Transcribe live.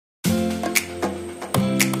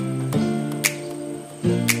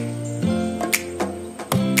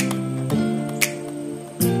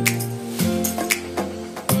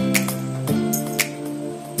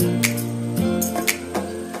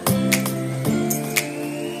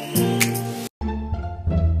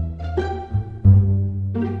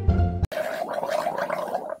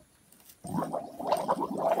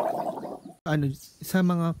ano, sa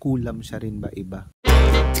mga kulam siya rin ba iba?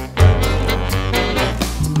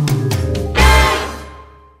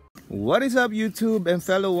 What is up YouTube and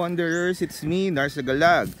fellow wanderers? It's me, Nars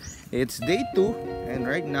Lagalag. It's day 2 and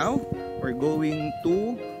right now we're going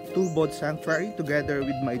to Two-Boat Sanctuary together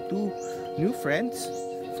with my two new friends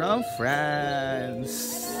from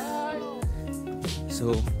France.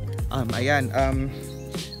 So, ayan,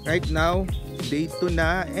 right now day 2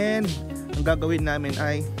 na and ang gagawin namin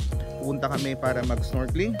ay pupunta kami para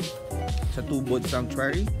mag-snorkeling sa Two-Boat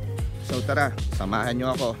Sanctuary. So tara, samahan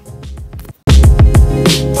nyo ako.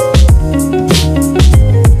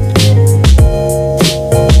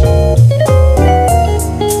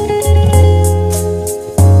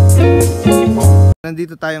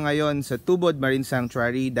 Nandito tayo ngayon sa Two-Boat Marine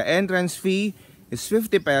Sanctuary. The entrance fee is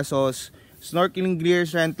 50 pesos. Snorkeling gear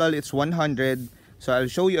rental, it's 100. So I'll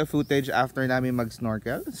show you a footage after namin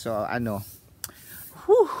mag-snorkel. So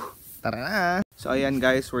tara na. So ayan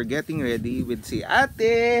guys, we're getting ready with si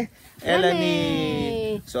Ate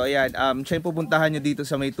Elanie. So ayan, siya yung pupuntahan nyo dito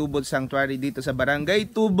sa may Two-Boat Sanctuary dito sa Barangay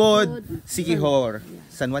Two-Boat, SIQUIJOR.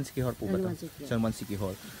 San Juan SIQUIJOR po ba ito? San Juan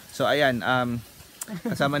SIQUIJOR. So ayan,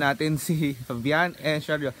 kasama natin si Fabian and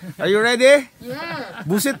Shario. Are you ready? Yeah.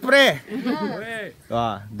 Buset pre.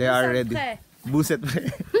 Yeah. They are ready. Buset pre.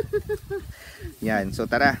 Yan, so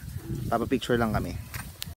tara. Papa-picture lang kami.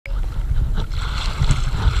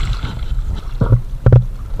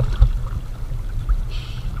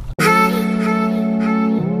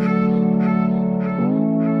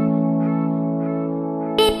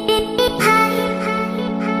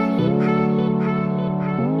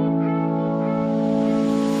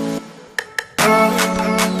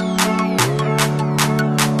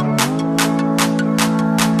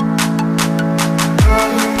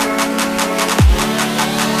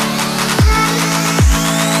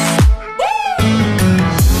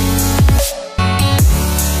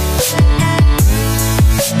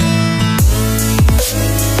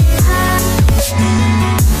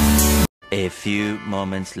 A few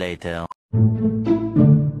moments later.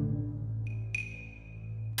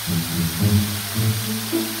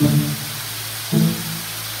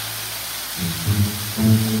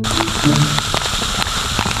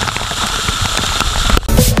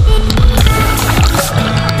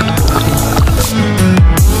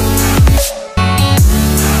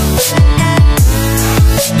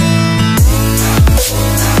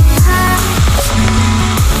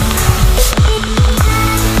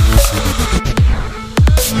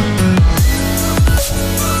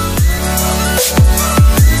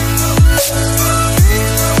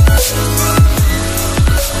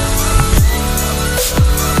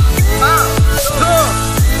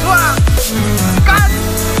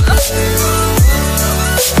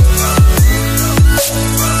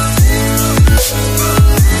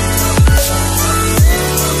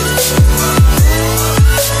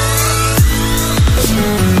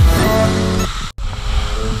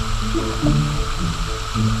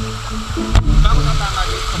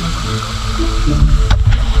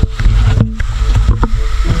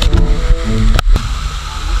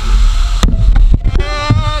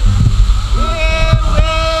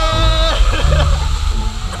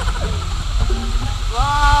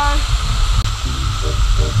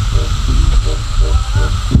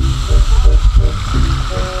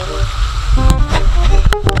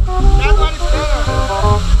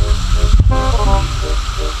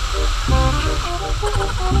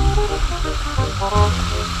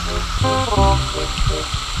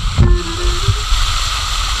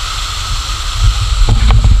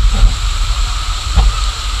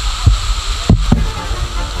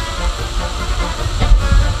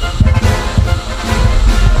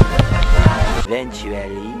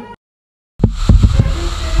 Eventually.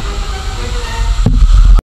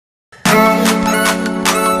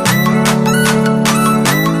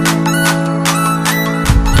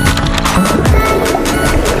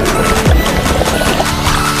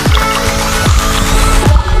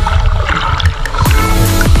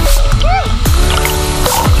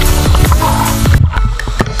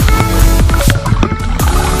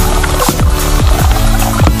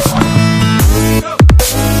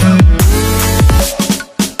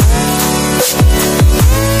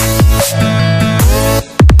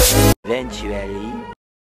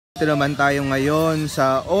 Ito naman tayo ngayon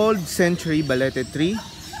sa Old Century Balete Tree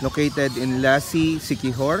located in Lassi,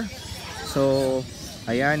 SIQUIJOR. So,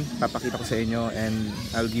 ayan, papakita ko sa inyo and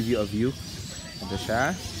I'll give you a view. Ito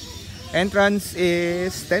siya. Entrance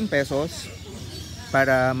is 10 pesos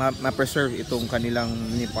para ma-preserve itong kanilang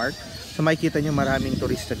mini park. So, makikita nyo maraming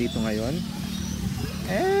turista dito ngayon.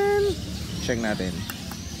 And, check natin.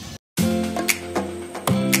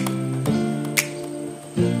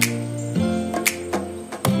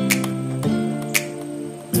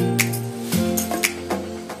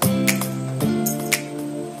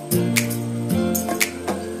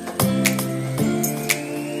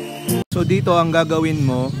 So dito ang gagawin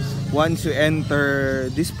mo, once you enter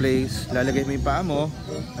this place, lalagay mo yung paa mo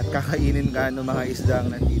at kakainin ka ng mga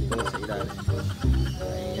isdang nandito sa ilalim.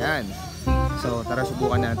 Ayan. So tara,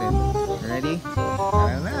 subukan natin. Ready?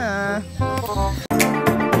 Tara na!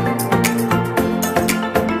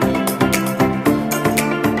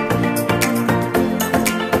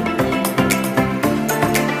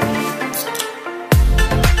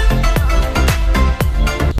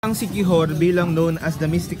 Ang SIQUIJOR, bilang known as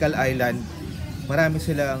the mystical island, marami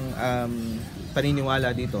silang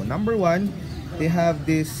paniniwala dito. Number one, they have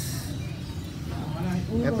this,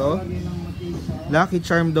 ito, lucky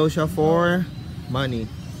charm daw siya for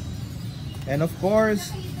money. And of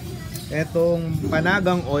course, etong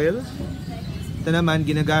panagang oil, ito naman,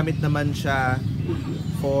 ginagamit naman siya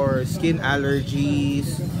for skin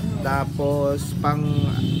allergies, tapos pang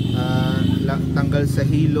tanggal sa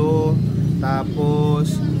hilo,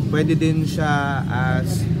 tapos pwede din siya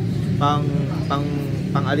as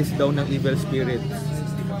pang-alis daw ng evil spirit.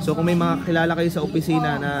 So kung may mga kilala kayo sa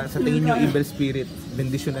opisina na sa tingin nyo evil spirit,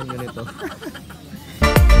 bendisyonan nyo nito.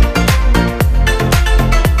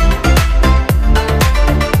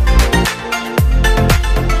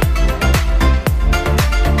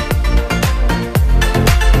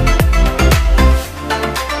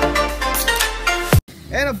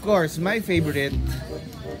 And of course, my favorite,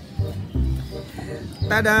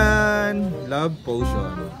 tadan! Love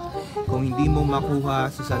potion. Kung hindi mo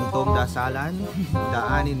makuha sa santong dasalan,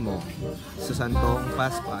 daanin mo sa santong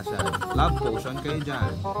paspasan. Love potion kayo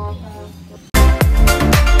dyan.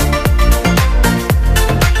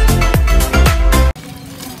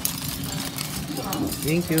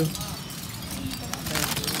 Thank you.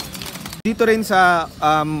 Dito rin sa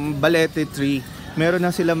Balete Tree, meron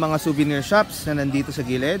na silang mga souvenir shops na nandito sa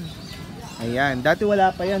gilid. Ayan, dati wala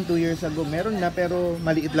pa yan 2 years ago. Meron na pero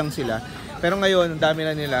maliit lang sila. Pero ngayon, ang dami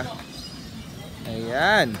na nila.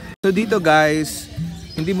 Ayan. So dito guys,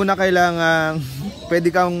 hindi mo na kailangan, pwede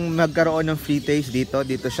kang magkaroon ng free taste dito.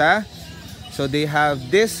 Dito siya. So they have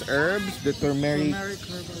this herbs, the turmeric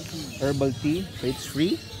herbal tea. So it's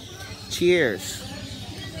free. Cheers.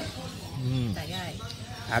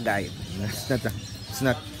 Agay. It's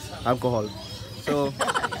not alcohol. So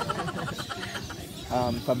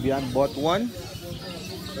Fabian bought one.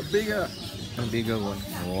 The bigger one.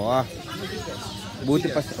 Wow.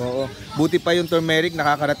 Buti pa yung turmeric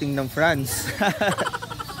nakakarating ng France.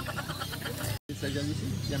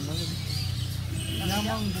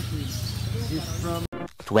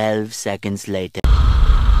 12 seconds later.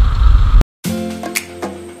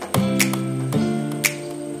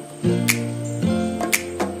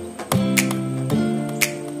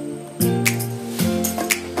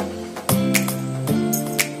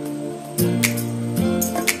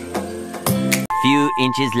 Few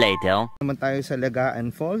inches later. Naman tayo sa Lagaan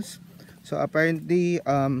Falls. So apparently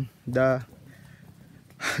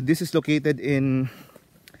this is located in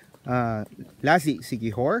Lasi,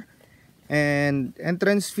 SIQUIJOR, and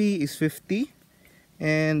entrance fee is 50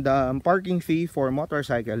 and parking fee for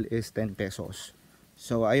motorcycle is 10 pesos.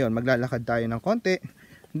 So ayun, maglalakad tayo ng konti,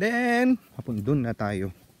 then dun na tayo.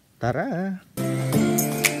 Tara!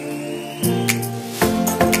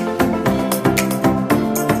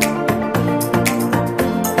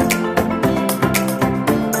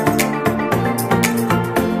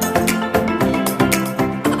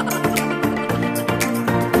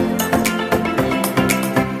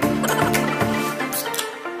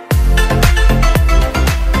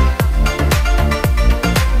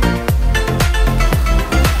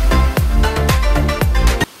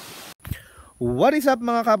 What is up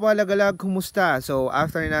mga kapwa Lagalag? Kumusta? So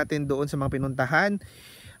after natin doon sa mga pinuntahan,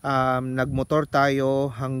 nagmotor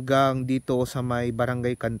tayo hanggang dito sa may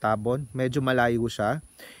Barangay Cantabon. Medyo malayo siya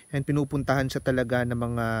and pinupuntahan siya talaga ng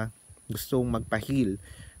mga gustong magpa-heal,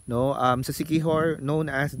 no? Sa SIQUIJOR, known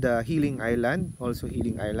as the Healing Island, also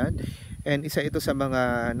Healing Island, and isa ito sa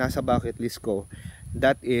mga nasa bucket list ko.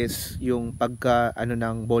 That is yung pagka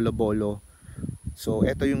ng bolo-bolo. So,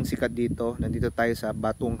 ito yung sikat dito. Nandito tayo sa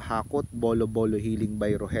Batong Hakot, Bolo-Bolo Healing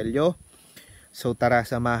by Rogelio. So, tara,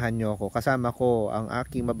 samahan nyo ako. Kasama ko ang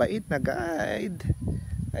aking mabait na guide.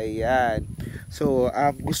 Ayan. So,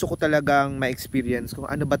 gusto ko talagang ma-experience kung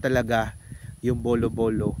ano ba talaga yung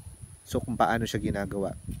bolo-bolo. So, kung paano siya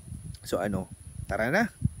ginagawa. So, tara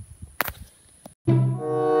na.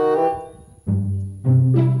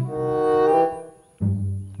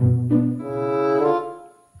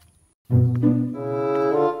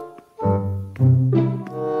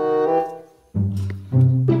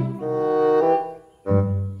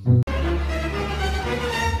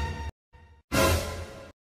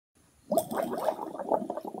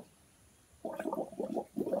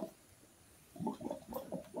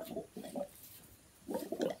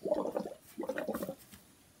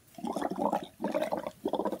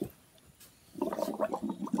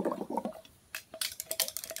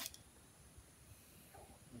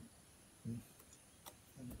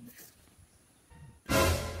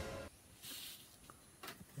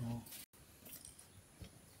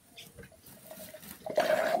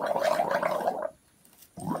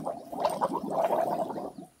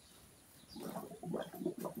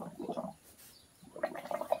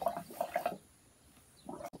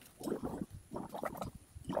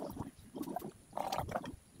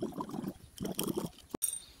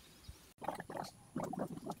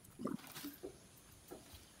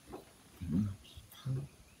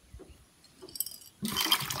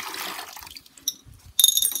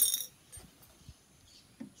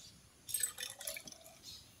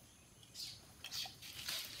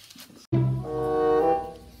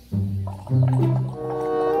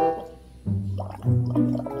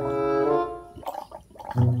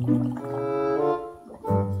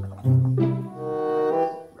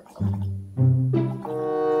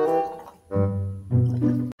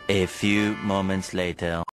 A few moments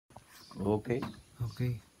later. Okay.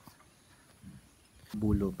 Okay.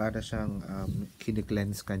 Bulo, para siyang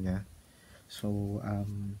kini-cleanse ka niya. So,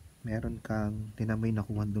 meron kang, tinamay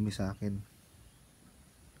nakuha dumi sa akin.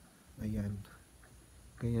 Ayan.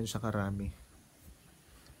 Ganyan siya karami.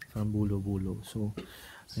 Parang bulo-bulo. So,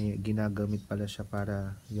 ay, ginagamit pala siya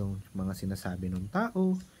para yung mga sinasabi ng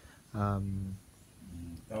tao.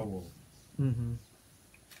 Tao.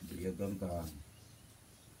 Biyagan ka.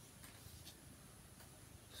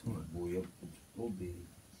 So, Buyag sa tubig.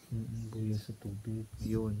 buya sa tubig.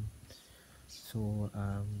 Yun. So,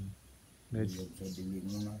 medyo Buyag sa dilim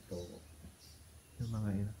mo na to. yung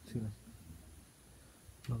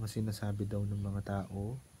mga sinasabi daw ng mga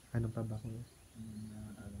tao. Ano pa ba kung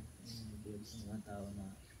mga tao na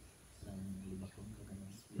limakon ka ganun,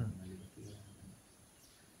 mga limakira.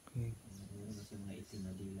 okay. Meron kasi mga itim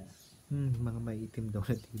na dila. Mga maitim daw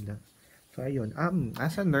na dila. So, ayun.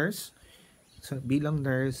 As a nurse, so, bilang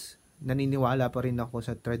nurse, naniniwala pa rin ako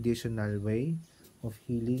sa traditional way of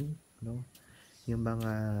healing, no? Yung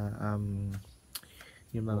mga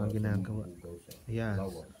ginagawa. Ayan.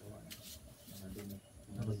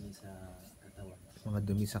 Mga dumi sa katawan. Mga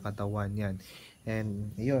dumi sa katawan yan.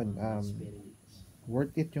 And, ayun,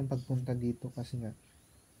 worth it yung pagpunta dito kasi nga,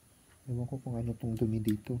 ewan ko kung ano tong dumi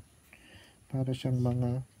dito. Para siyang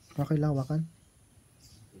mga kakilawakan.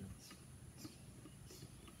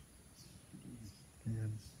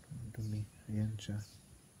 Ayan, ang dumi. Ayan siya.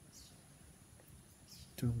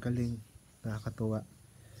 So, ang galing. Nakakatuwa.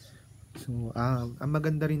 So, ang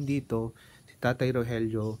maganda rin dito, si Tatay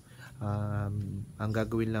Rogelio, ang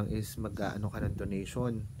gagawin lang is mag-ano ka ng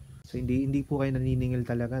donation. So, hindi po kayo naniningil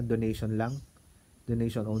talaga. Donation lang.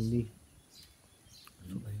 Donation only.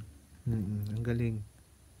 So, ang galing.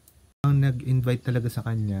 Ang nag-invite talaga sa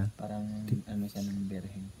kanya. Parang ano siya ng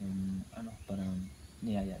berhen. Yung parang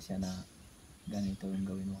niyaya siya na ganito yung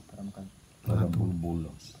gawin mo para Parang bulbulo.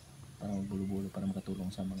 para magbulubulo, para makatulong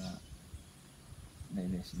sa mga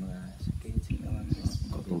mga sakit,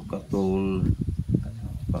 Katul.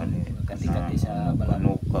 kati-kati sa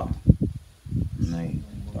balano, Panuka. Nay.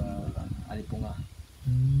 mga alipunga.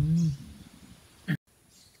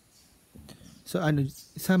 So ano,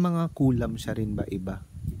 sa mga kulam siya rin ba iba?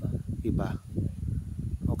 Iba.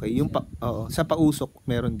 Okay, yung sa pausok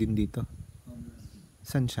meron din dito.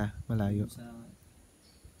 San siya? Malayo. Sa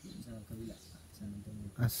kabila, sa Antonio.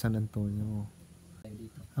 San Antonio.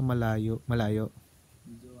 Dito. Malayo.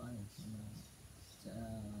 Medyo sa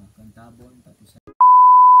Cantabon, tapos sa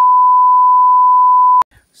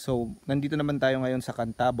So, nandito naman tayo ngayon sa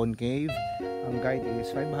Cantabon Cave. Ang guide is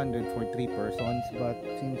 500 for 3 persons. But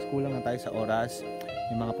since kulang na tayo sa oras,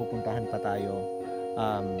 may mga pupuntahan pa tayo.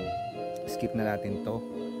 Skip na natin to.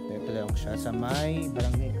 Ito lang siya sa may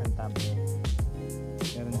Barangay Cantabon.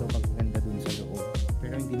 Meron daw magaganda dun sa loob.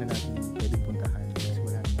 Pero hindi na natin pwede puntahan kasi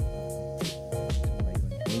wala naman. So, ayun.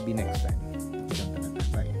 Maybe next time.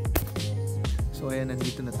 Bye. So, ayan,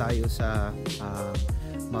 nandito na tayo sa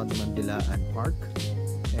Mount Mandilaan Park.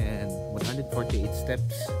 And 148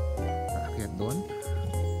 steps aakyat doon.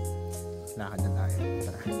 Lakad na tayo.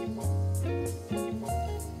 Tara.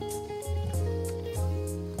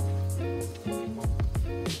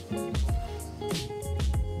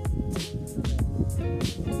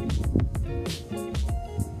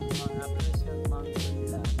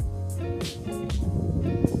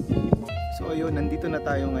 So ayun, nandito na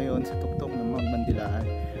tayo ngayon sa tuktok ng Mount Mandilaan.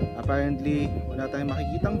 Apparently, wala tayong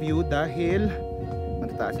makikitang view dahil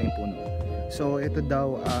matataas na yung puno. So ito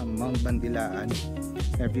daw Mount Mandilaan,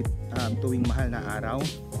 every tuwing mahal na araw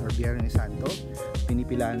or Biyernes Santo,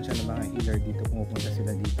 pinipilaan siya ng mga healer dito, pumupunta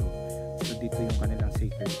sila dito. So dito yung kanilang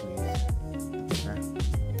sacred place.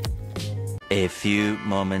 A few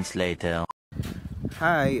moments later.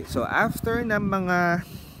 Hi! So after ng mga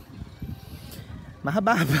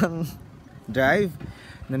mahaba-habang drive,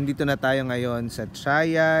 nandito na tayo ngayon sa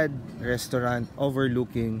Triad Restaurant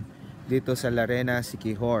overlooking dito sa Larena,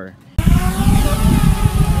 SIQUIJOR.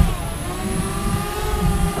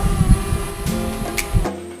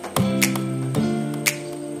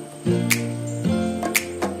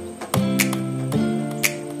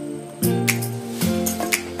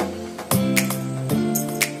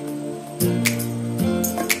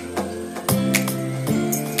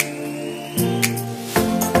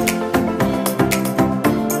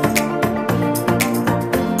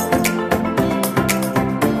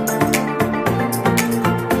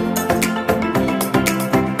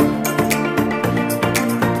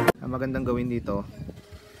 Magandang gawin dito,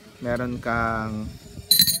 meron kang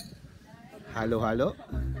halo-halo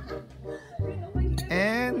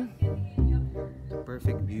and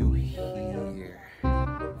perfect view here.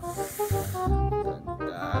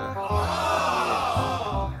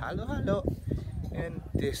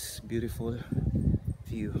 this beautiful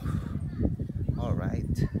view. All right.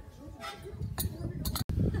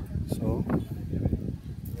 So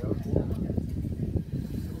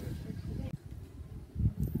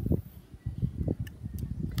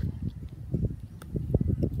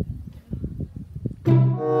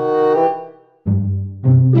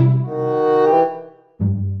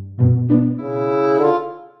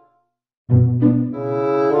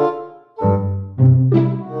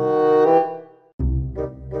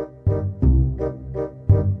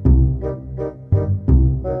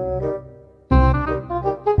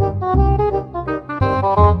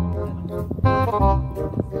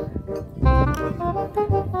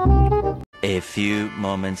A few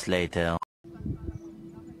moments later.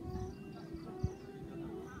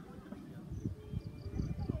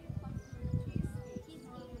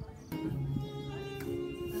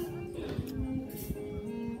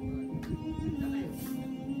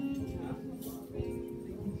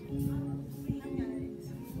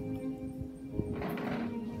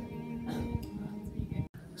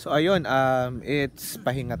 So ayun, it's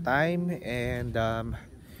pahinga time and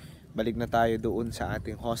balik na tayo doon sa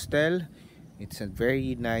ating hostel. It's a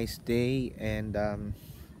very nice day and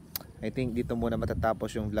I think dito muna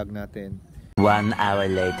matatapos yung vlog natin. 1 hour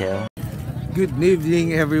later. Good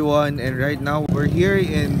evening everyone, and right now we're here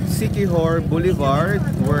in SIQUIJOR Boulevard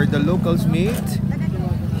where the locals meet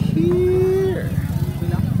here.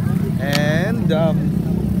 And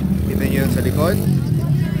kita nyo yun sa likod.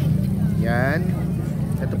 Yan.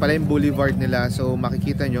 Ito pala yung boulevard nila. So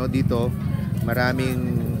makikita nyo dito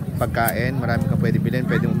maraming pagkain, maraming kang pwede bilhin,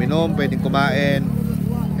 pwedeng uminom, pwedeng kumain,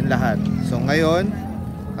 and lahat. So ngayon,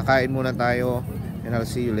 kakain muna tayo and I'll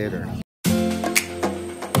see you later.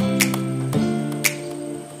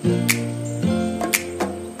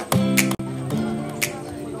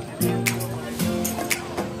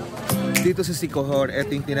 Dito sa SIQUIJOR,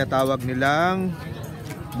 ito yung tinatawag nilang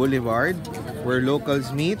boulevard where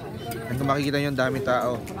locals meet. And kung makikita nyo, ang daming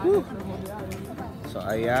tao. Woo! So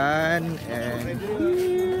ayan, and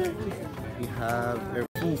here we have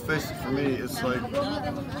Full fish for me is like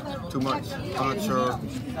too much. I'm not sure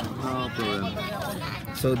how to do it.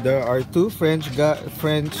 so there are two French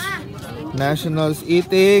nationals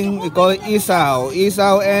eating, we call it isaw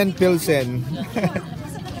and pilsen.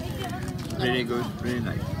 Really good, really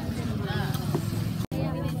nice.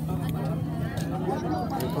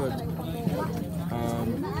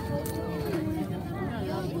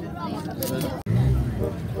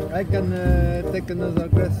 I can take another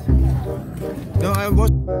question. No, I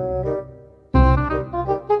was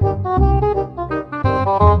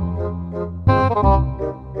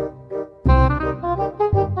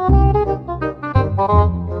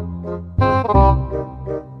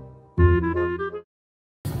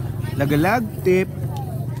Lagalag tip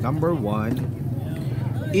number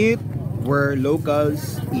 1: eat where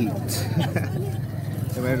locals eat.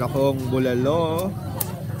 So meron akong bulalo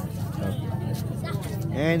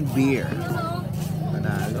and beer.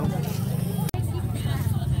 Panalo.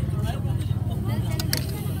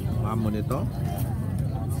 Mamo nito.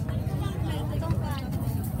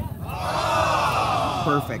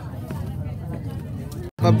 Perfect.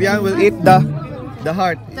 Fabian will eat the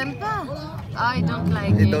heart. Tempa? I don't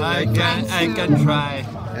like You it. don't like it? I can try.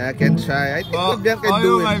 I can try. I think Fabian can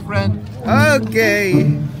do my it. friend.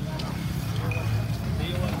 Okay.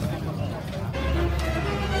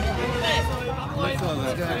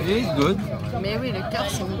 It's good. Maybe the cœur,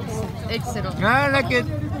 c'est excellent. I like it.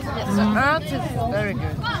 Yes, the heart is very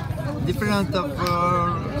good. Different of.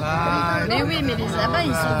 Mais oui, mais les abats,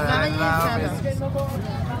 ils sont variés, ça.